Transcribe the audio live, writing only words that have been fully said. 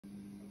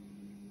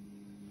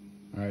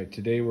All right,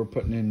 today we're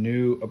putting in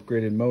new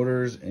upgraded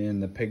motors in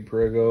the Peg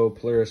Perego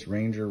Polaris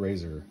Ranger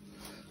RZR.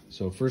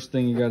 So first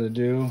thing you got to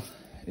do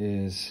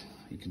is,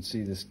 you can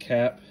see this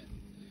cap.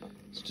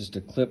 It's just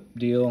a clip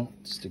deal.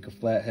 Stick a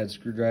flathead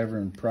screwdriver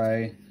and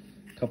pry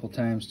a couple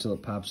times till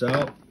it pops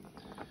out.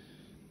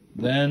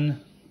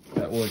 Then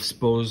that will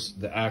expose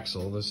the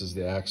axle. This is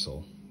the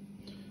axle.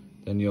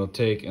 Then you'll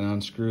take and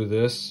unscrew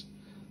this.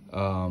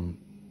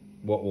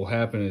 What will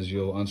happen is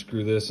you'll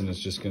unscrew this and it's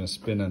just going to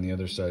spin on the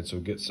other side.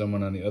 So get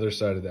someone on the other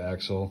side of the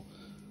axle,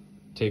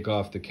 take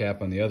off the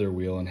cap on the other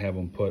wheel and have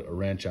them put a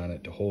wrench on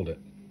it to hold it.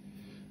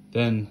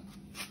 Then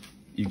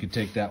you can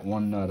take that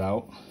one nut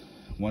out.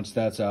 Once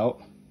that's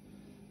out,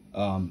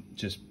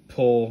 just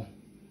pull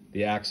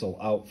the axle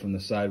out from the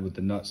side with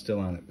the nut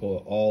still on it. Pull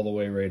it all the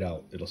way right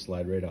out. It'll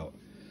slide right out.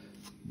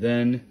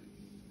 Then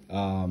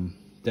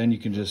you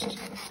can just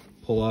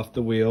pull off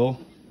the wheel,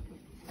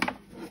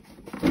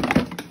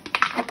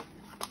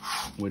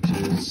 which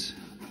is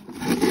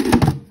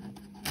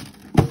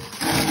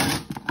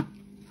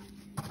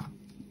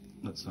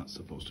that's not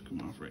supposed to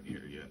come off right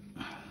here yet.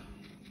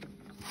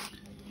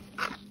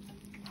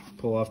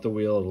 Pull off the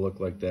wheel, it'll look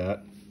like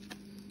that.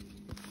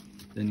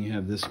 Then you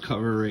have this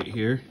cover right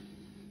here.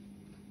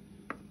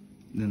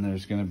 Then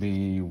there's going to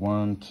be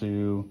 1,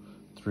 2,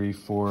 3,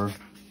 4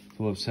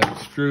 Phillips head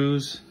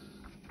screws.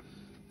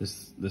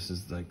 This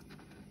is I'm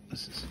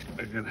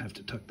gonna have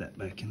to tuck that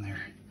back in there,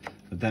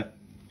 but that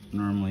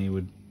normally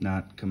would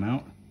not come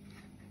out.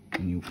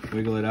 And you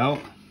wiggle it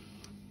out,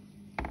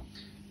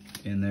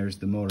 and there's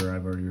the motor.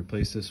 I've already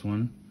replaced this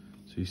one.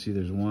 So you see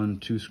there's 1,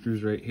 2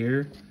 screws right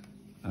here.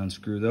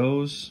 Unscrew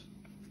those,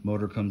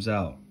 motor comes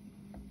out.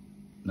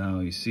 Now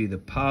you see the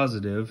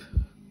positive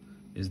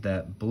is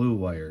that blue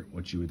wire,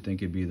 which you would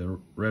think it'd be the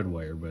red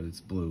wire, but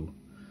it's blue.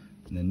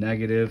 And the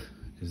negative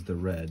is the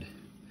red.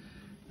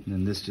 And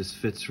then this just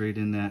fits right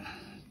in that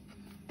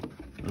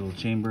little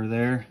chamber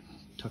there.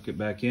 Tuck it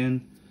back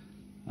in,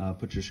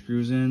 put your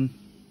screws in.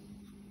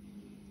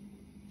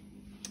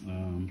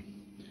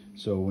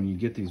 So when you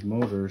get these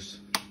motors,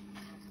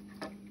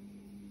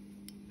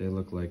 they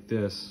look like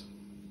this.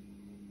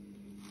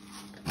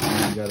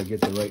 You got to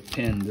get the right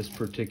pin. This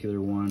particular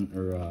one,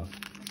 or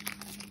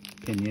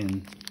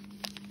pinion.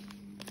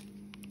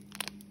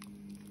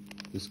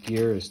 This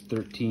gear is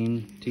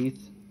 13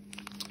 teeth,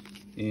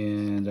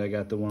 and I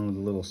got the one with a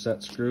little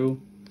set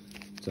screw.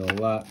 It's a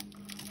lot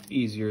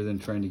easier than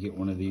trying to get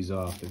one of these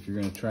off. If you're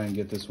going to try and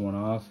get this one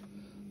off,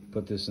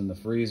 put this in the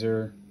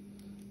freezer,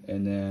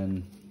 and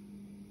then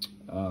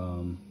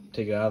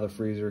take it out of the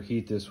freezer,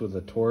 heat this with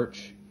a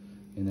torch,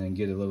 and then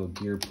get a little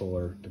gear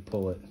puller to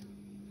pull it.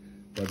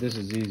 But this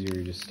is easier.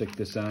 You just stick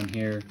this on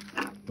here.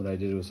 What I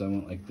did was I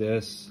went like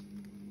this,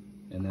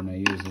 and then I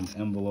used an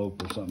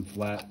envelope or something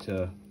flat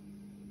to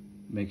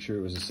make sure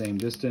it was the same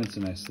distance,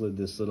 and I slid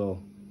this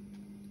little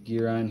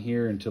gear on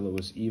here until it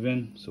was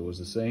even, so it was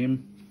the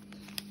same.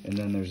 And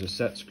then there's a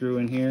set screw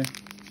in here.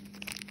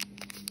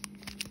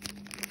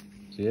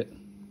 See it?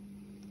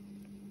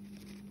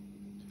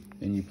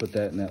 And you put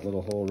that in that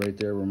little hole right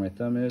there where my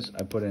thumb is.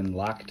 I put in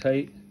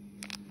Loctite,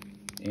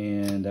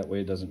 and that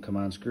way it doesn't come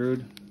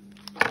unscrewed.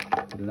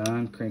 Put it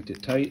on, cranked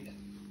it tight,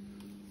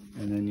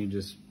 and then you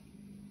just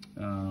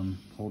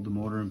hold the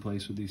motor in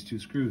place with these 2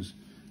 screws.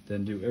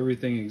 Then do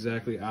everything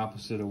exactly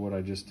opposite of what I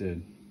just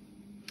did.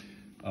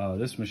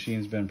 This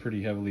machine's been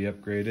pretty heavily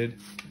upgraded.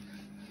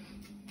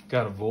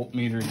 Got a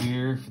voltmeter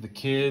here for the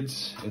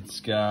kids. It's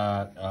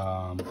got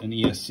an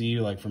ESC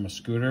like from a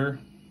scooter,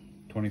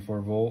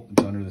 24 volt.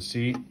 It's under the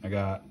seat. I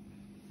got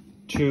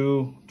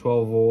 2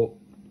 12 volt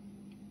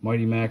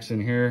Mighty Max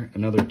in here,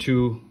 another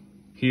 2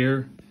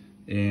 here,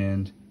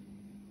 and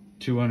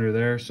 2 under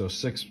there. So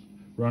 6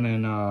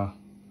 running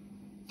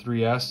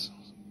 3S.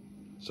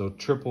 So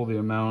triple the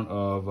amount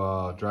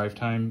of drive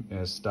time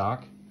as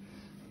stock.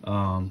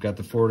 Got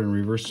the forward and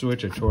reverse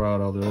switch. I tore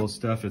out all the old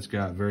stuff. It's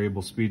got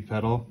variable speed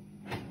pedal,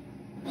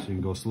 so you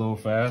can go slow,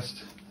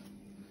 fast.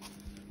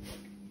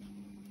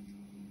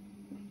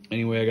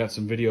 Anyway, I got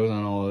some videos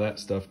on all of that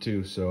stuff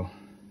too, so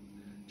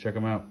check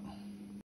them out.